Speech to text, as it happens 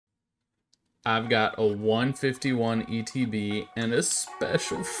I've got a 151 ETB and a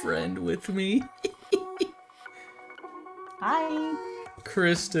special friend with me. Hi.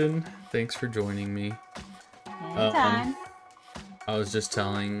 Kristen, thanks for joining me. Anytime. I was just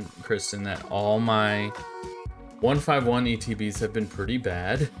telling Kristen that all my 151 ETBs have been pretty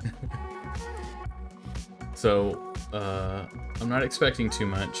bad. So, I'm not expecting too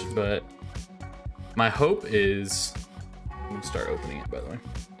much, but my hope is... I'm going to start opening it, by the way.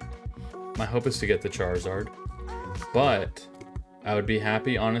 My hope is to get the Charizard, but I would be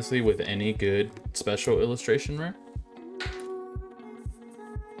happy, honestly, with any good special illustration rare.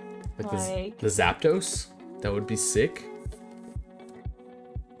 Like the Zapdos. That would be sick.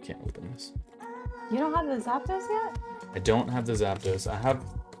 Can't open this. You don't have the Zapdos yet? I don't have the Zapdos. I have,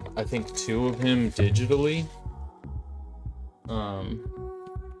 I think, 2 of him digitally.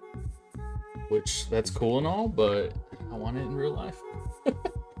 Which, that's cool and all, but I want it in real life.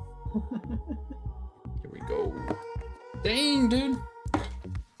 Here we go. Dang, dude.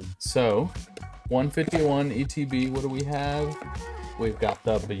 So, 151 ETB, what do we have? We've got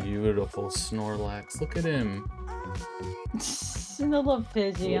the beautiful Snorlax. Look at him. The little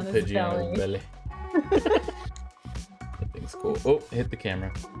Pidgey on his belly. That thing's cool. Oh, hit the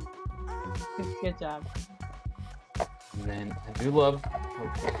camera. Good job. And then I do love...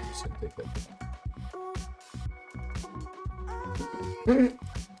 Okay, I'm just gonna take that.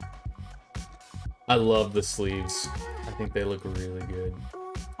 I love the sleeves. I think they look really good.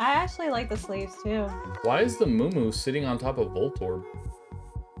 I actually like the sleeves too. Why is the Moo sitting on top of Voltorb?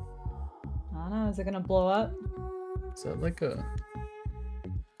 I don't know. Is it gonna blow up? Is that like a...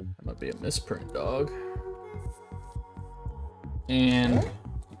 That might be a misprint, dog. And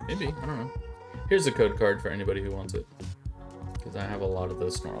maybe, I don't know. Here's a code card for anybody who wants it. Because I have a lot of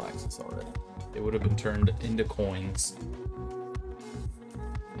those Snorlaxes already. They would have been turned into coins.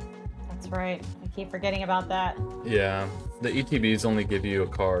 That's right. I keep forgetting about that. Yeah. The ETBs only give you a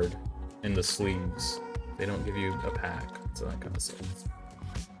card in the sleeves. They don't give you a pack. So that kind of sucks.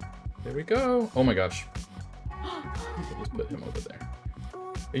 There we go. Oh my gosh. I'll just put him over there.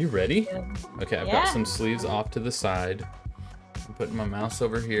 Are you ready? Yeah. Okay, I've got some sleeves off to the side. I'm putting my mouse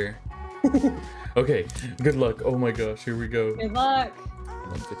over here. Okay, good luck. Oh my gosh, here we go. Good luck.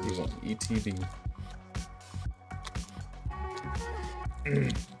 151 ETB.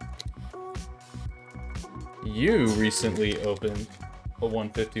 You recently opened a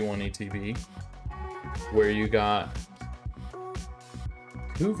 151 ETB where you got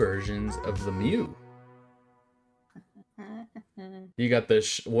 2 versions of the Mew. You got the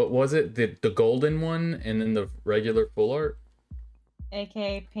what was it? The golden one and then the regular full art?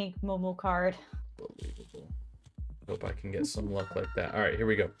 AKA pink Momo card. Unbelievable. Hope I can get some luck like that. All right, here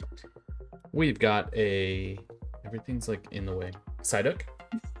we go. We've got a... Everything's like in the way. Psyduck.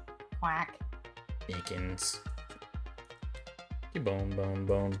 Quack. Akins. Bone, bone,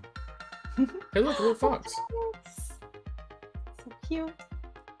 bone. Hey, look, a little fox. So cute.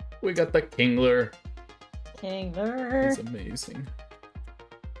 We got the Kingler. Kingler. It's amazing.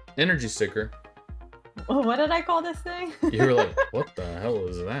 Energy sticker. What did I call this thing? You were like, what the hell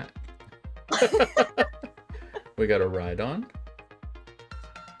is that? We got a Rhydon.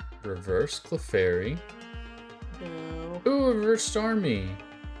 Reverse Clefairy. Ooh, reverse Starmie.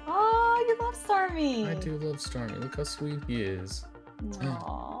 Oh, you love Starmie. I do love Starmie. Look how sweet he is.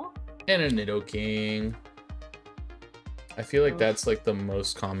 Aww. And a Nidoking. I feel like that's like the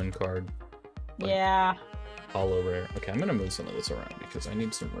most common card. Like, yeah. Hollow rare. Okay, I'm gonna move some of this around because I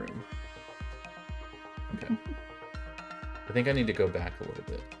need some room. Okay. I think I need to go back a little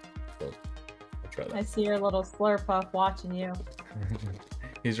bit. So I'll try that. I see your little Slurpuff watching you.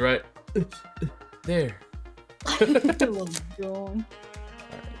 He's right there. Little Joan.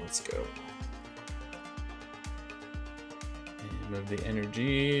 Alright, let's go. And move the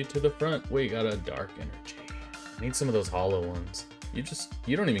energy to the front. We got a dark energy. I need some of those hollow ones.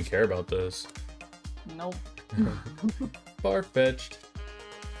 You don't even care about those. Nope. Far-fetched.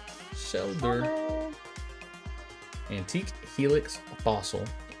 Shelter. Antique Helix Fossil.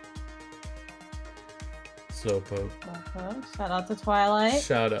 Slowpoke. Shout out to Twilight.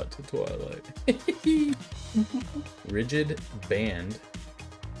 Shout out to Twilight. Rigid Band.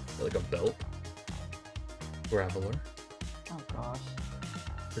 Like a belt. Graveler. Oh gosh.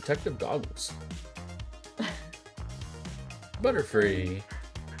 Protective Goggles. Butterfree.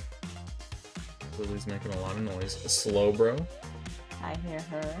 Lily's making a lot of noise. Slowbro. I hear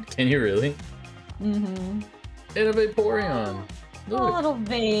her. Can you really? Mm-hmm. And a Vaporeon. Oh, little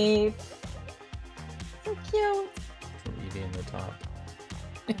vape. So cute. From Eevee in the top.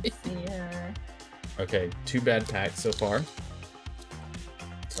 I see her. Okay, 2 bad packs so far.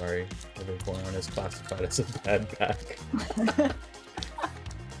 Sorry, every Pokémon is classified as a bad pack.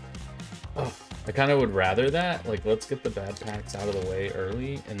 Oh, I kind of would rather that. Like, let's get the bad packs out of the way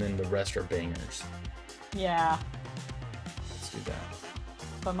early, and then the rest are bangers. Yeah. Let's do that.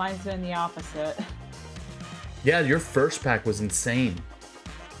 But mine's been the opposite. Yeah, your first pack was insane.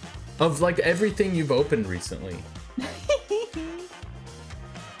 Of, like, everything you've opened recently.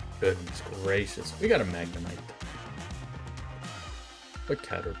 Goodness gracious. We got a Magnemite. A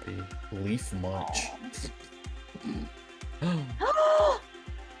Caterpie. Leaf Munch.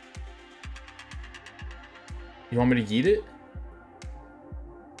 You want me to yeet it?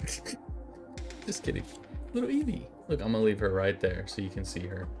 Just kidding. Little Eevee. Look, I'm gonna leave her right there so you can see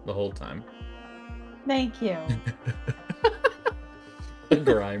her the whole time. Thank you. A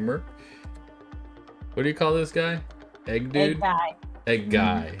Grimer. What do you call this guy? Egg dude? Egg guy. Egg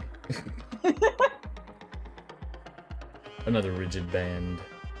guy. Another Rigid Band.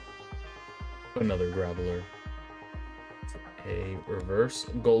 Another Graveler. A reverse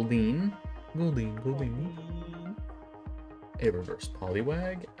Goldeen. Goldeen. A reverse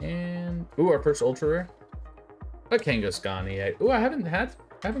Poliwag. And ooh, our first ultra rare. A Kangaskhan. Ooh, I haven't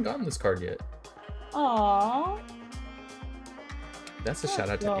gotten this card yet. Aww. That's a shout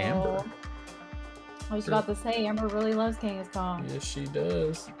out to Amber. I was about to say, Amber really loves Kangaskhan. Yes, she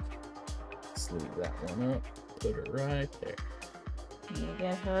does. Let's leave that one up. Put her right there. You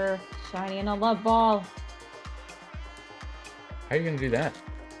get her shiny in a love ball. How are you gonna do that?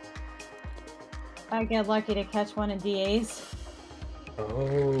 I get lucky to catch one in DAs.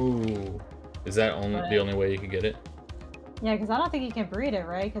 Oh. Is that the only way you can get it? Yeah, because I don't think you can breed it,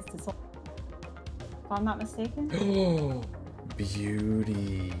 right? Because it's, if I'm not mistaken. Oh,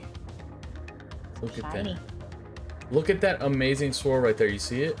 beauty. Look at Shiny. that. Look at that amazing swirl right there. You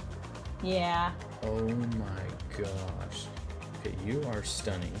see it? Yeah. Oh my gosh. Okay, you are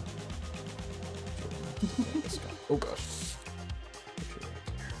stunning. Oh gosh.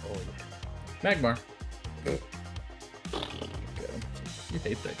 Oh yeah. Magmar. Get him. You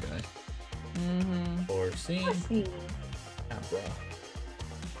hate that guy. Mm-hmm. Forcing. Abra.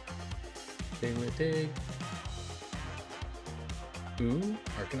 Dig. Ooh,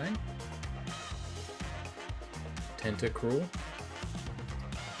 Arcanine. Tentacruel.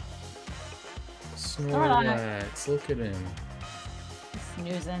 Snorlax. Look at him.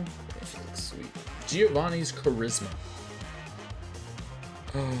 Snoozing. That looks sweet. Giovanni's Charisma.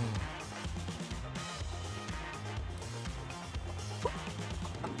 Oh.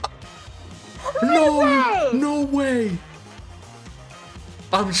 No way!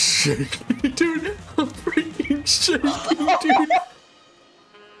 I'm shaking, dude. I'm freaking shaking, dude.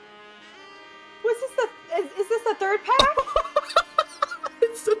 Was this is this the third pack?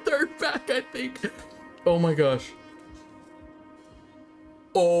 It's the third pack, I think. Oh my gosh.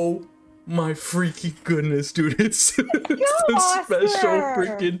 Oh my freaking goodness, dude. It's the special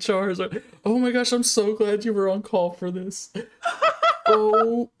freaking Charizard. Oh my gosh, I'm so glad you were on call for this.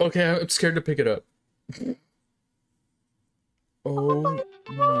 Oh, okay, I'm scared to pick it up. Oh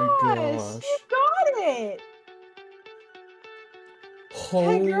my gosh. You got it.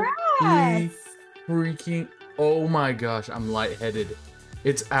 Holy Congrats. freaking, oh my gosh, I'm lightheaded.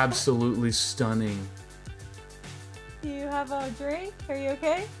 It's absolutely stunning. Do you have a drink? Are you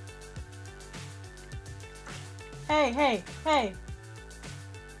okay? Hey.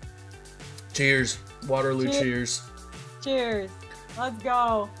 Cheers. Waterloo cheers. Cheers. Let's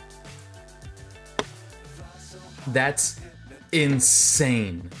go. That's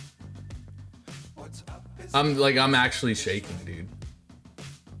insane. I'm actually shaking, dude.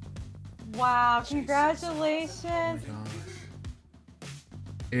 Wow, congratulations. Oh my gosh.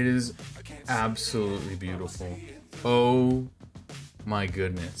 It is absolutely beautiful. Oh my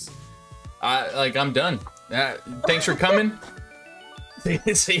goodness. I'm done. Thanks for coming.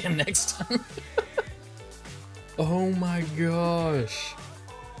 See you next time. Oh my gosh.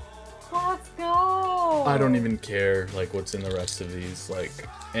 Let's go. I don't even care like what's in the rest of these. Like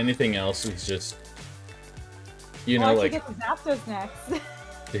anything else is just, you know, like get the Zapdos next.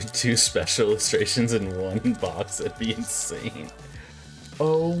 there's 2 special illustrations in one box. That'd be insane.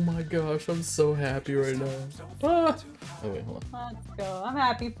 Oh my gosh, I'm so happy right now. Ah. Oh wait, hold on. Let's go. I'm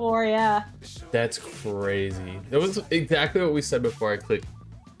happy for ya. That's crazy. That was exactly what we said before I clicked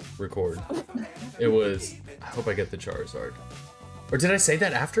record. It was, I hope I get the Charizard. Or did I say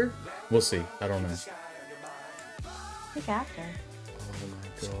that after? We'll see. I don't know. Pick after. Oh my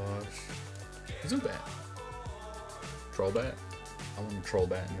gosh. Who's a bat? Troll bat? I want a troll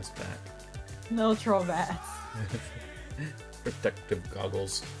bat in this pack. No troll bats. Protective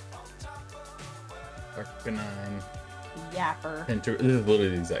goggles. Arcanine. Yapper. And this is literally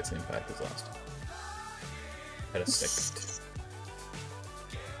the exact same pack as last. Had a second.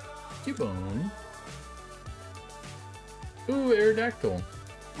 Cubone. Ooh, Aerodactyl.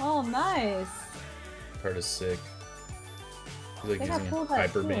 Oh, nice. Card is sick. He's like I using a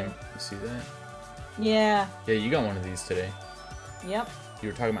hyper beam. You see that? Yeah. Yeah, you got one of these today. Yep. You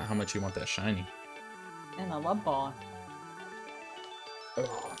were talking about how much you want that shiny. And a love ball.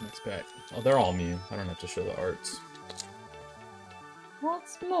 Oh, next pack. Oh, they're all Mew. I don't have to show the arts.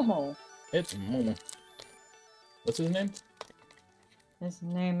 What's Momo? It's Momo. What's his name? His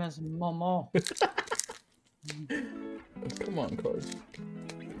name is Momo. Come on, cards.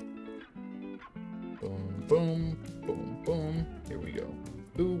 Boom, boom, boom, boom. Here we go.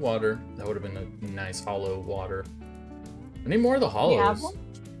 Ooh, water. That would have been a nice hollow water. I need more of the hollows. You have one?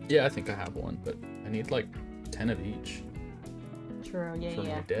 Yeah, I think I have one, but I need like 10 of each. True, yeah, for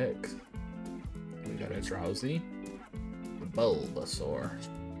yeah. my deck. We got a Drowsy. Bulbasaur.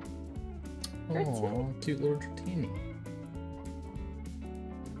 Oh, cute little Dratini.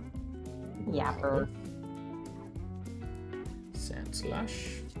 Yapper.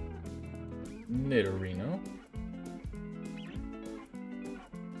 Sandslash. Nidorino.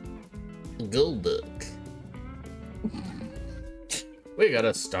 Golduck. We got a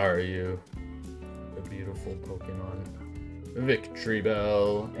Staryu. A beautiful Pokemon. Victory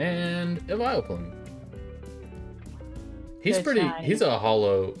Bell. And a Vileplume. He's Good pretty. shiny. He's a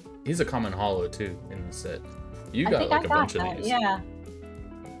hollow. He's a common hollow too in the set. You got like a bunch of these. Yeah.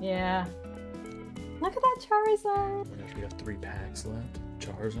 Yeah. Look at that Charizard. We have 3 packs left.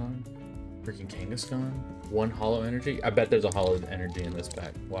 Charizard. Freaking Kangaskhan. 1 hollow energy. I bet there's a hollow energy in this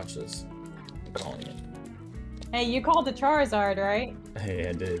pack. Watch this. I'm calling it. Hey, you called the Charizard, right? Hey,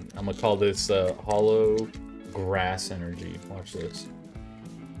 I did. I'm gonna call this hollow grass energy. Watch this.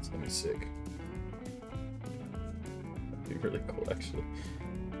 It's gonna be sick. That'd be really cool, actually.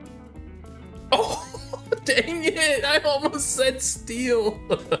 Oh, dang it! I almost said steel.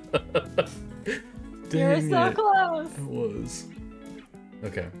 You were so close. It was.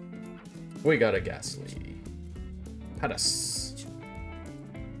 Okay. We got a Ghastly. Patas.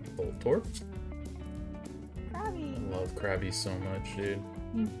 Voltorb. Krabby. I love Krabby so much, dude.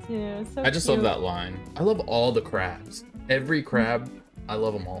 Me too. So I just cute. love that line. I love all the crabs. Every crab, I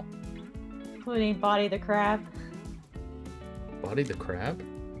love them all. Including Body the Crab. Body the crab?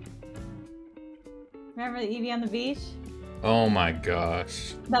 Remember the Eevee on the beach? Oh my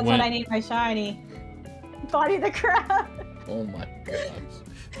gosh. That's what I need my shiny. Body the Crab. Oh my gosh.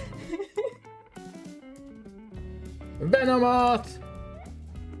 Venomoth!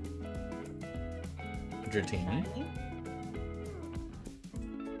 Dratini.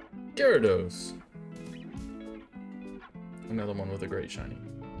 Gyarados. Another one with a great shiny.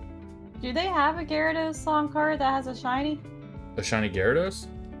 Do they have a Gyarados song card that has a shiny? A shiny Gyarados?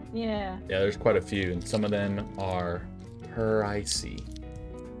 Yeah. Yeah, there's quite a few, and some of them are pricey.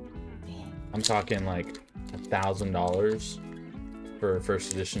 I'm talking like $1,000 for a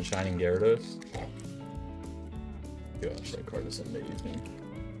first edition Shining Gyarados. Gosh, that card is amazing.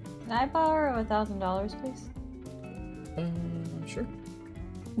 Can I borrow $1,000, please? Sure.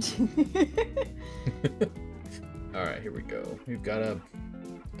 Alright, here we go. We've got a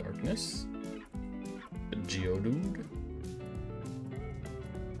Darkness. A Geodude.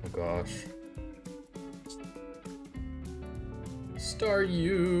 Oh gosh.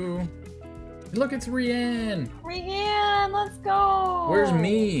 Staryu. Look, it's Rian. Rian, let's go. Where's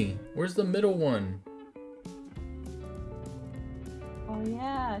me? Where's the middle one? Oh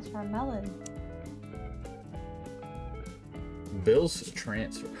yeah, Charmelon. Bill's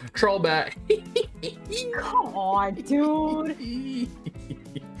transfer. Trollbat. Come on, dude.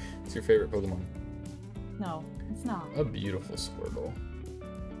 What's your favorite Pokemon? No, it's not. A beautiful Squirtle.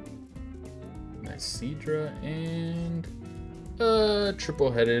 Nice Seadra and a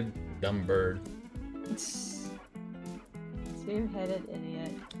triple-headed Dumbird. Two-headed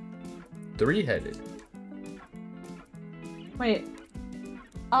idiot. 3-headed. Wait.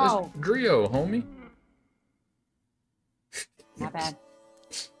 Oh. It's Drio, homie. Not bad.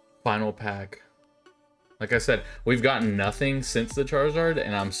 Final pack. Like I said, we've gotten nothing since the Charizard,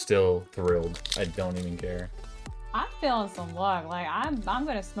 and I'm still thrilled. I don't even care. I'm feeling some luck. Like I'm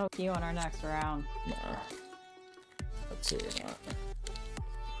gonna smoke you on our next round. Nah. Absolutely not.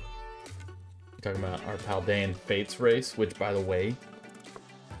 We're talking about our Paldean Fates race, which, by the way,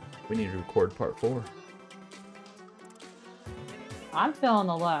 we need to record part 4. I'm feeling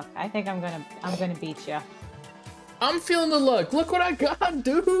the luck. I think I'm gonna beat you. I'm feeling the luck. Look what I got,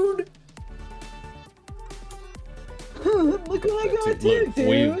 dude. Look what I got too, Look, dude.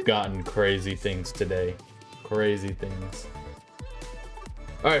 we've gotten crazy things today. crazy things.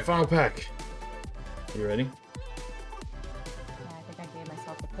 All right, final pack. You ready? Yeah, I think I gave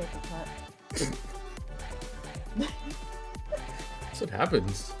myself a paper cut. That's what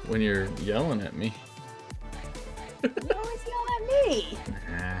happens when you're yelling at me. You always yell at me.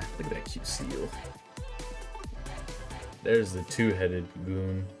 Nah, look at that cute seal. There's the two-headed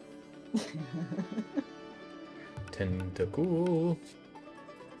goon. Tentacle.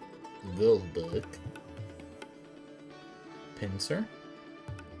 Golduck. Pinsir.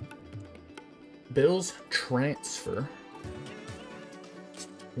 Bill's transfer.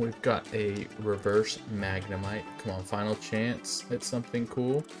 We've got a reverse Magnemite. Come on, final chance at something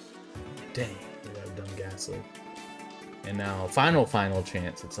cool. Dang, we got a dumb Ghastly. And now, final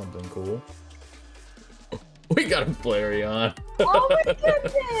chance at something cool. We got a Flareon. Oh my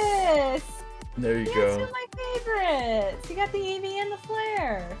goodness! There you Yes, go. one of my favorites. You got the Eevee and the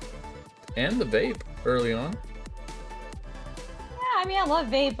Flare. And the Vape early on. Yeah, I mean, I love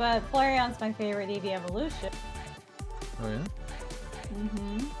Vape, but Flareon's my favorite Eevee evolution. Oh yeah?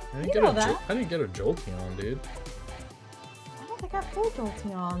 Mm-hmm. I You didn't know that. I didn't get a Jolteon, dude. I don't think I pulled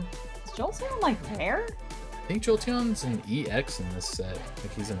Jolteon. Is Jolteon, like, rare? I think Jolteon's an EX in this set.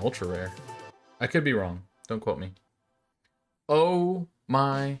 Like, he's an ultra rare. I could be wrong. Don't quote me. Oh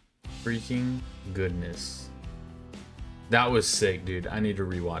my freaking goodness. That was sick, dude. I need to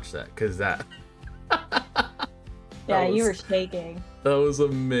rewatch that, because that... Yeah, you were shaking. That was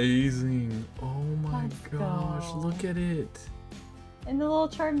amazing. Oh my Let's gosh, go. look at it. And the little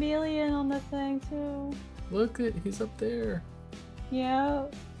Charmeleon on the thing, too. Look at, he's up there. Yeah.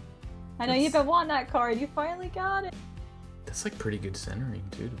 I know you've been wanting that card. You finally got it. That's like pretty good centering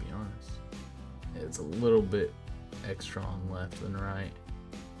too, to be honest. It's a little bit extra on left than right.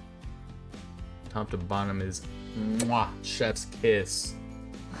 Top to bottom is mwah, chef's kiss.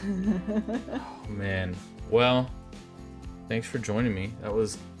 Oh man. Well, thanks for joining me. That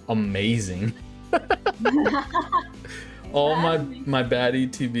was amazing. All my bad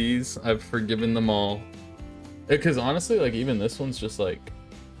ETBs, I've forgiven them all. Because honestly, like even this one's just like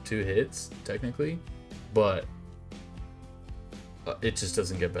 2 hits technically, but it just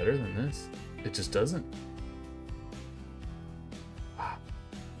doesn't get better than this. It just doesn't. Wow.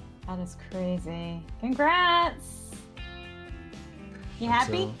 That is crazy. Congrats! You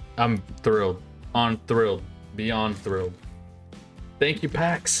happy? So, I'm thrilled. Thrilled. Beyond thrilled. Thank you,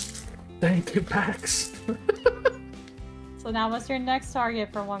 PAX. Thank you, PAX. So now what's your next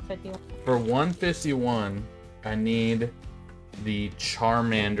target for 151? For 151, I need the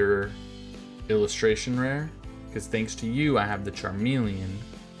Charmander illustration rare. Because thanks to you, I have the Charmeleon.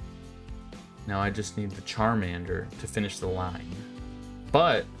 Now I just need the Charmander to finish the line.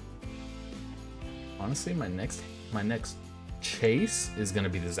 But honestly, my next chase is gonna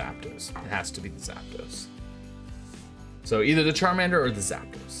be the Zapdos. It has to be the Zapdos. So either the Charmander or the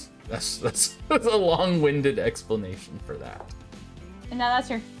Zapdos. That's a long-winded explanation for that. And now that's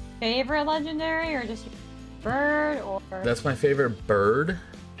your favorite legendary, or just your bird, or? That's my favorite bird.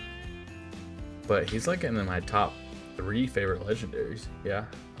 But he's like in my top 3 favorite legendaries. Yeah,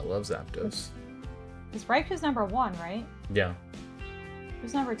 I love Zapdos. Because Raichu's number 1, right? Yeah.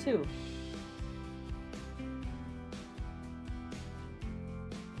 Who's number 2?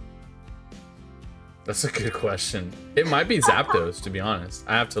 That's a good question. It might be Zapdos, to be honest.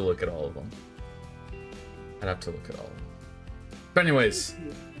 I have to look at all of them. I'd have to look at all of them. But anyways,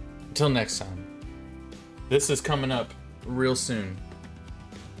 until next time. This is coming up real soon.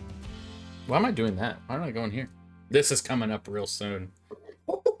 Why am I doing that? Why am I going here? This is coming up real soon.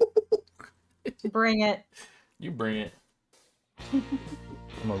 Bring it. You bring it. I'm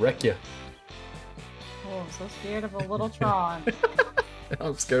gonna wreck you. Oh, I'm so scared of a little Tron.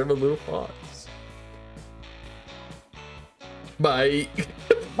 I'm scared of a little fox. Bye.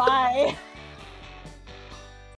 Bye.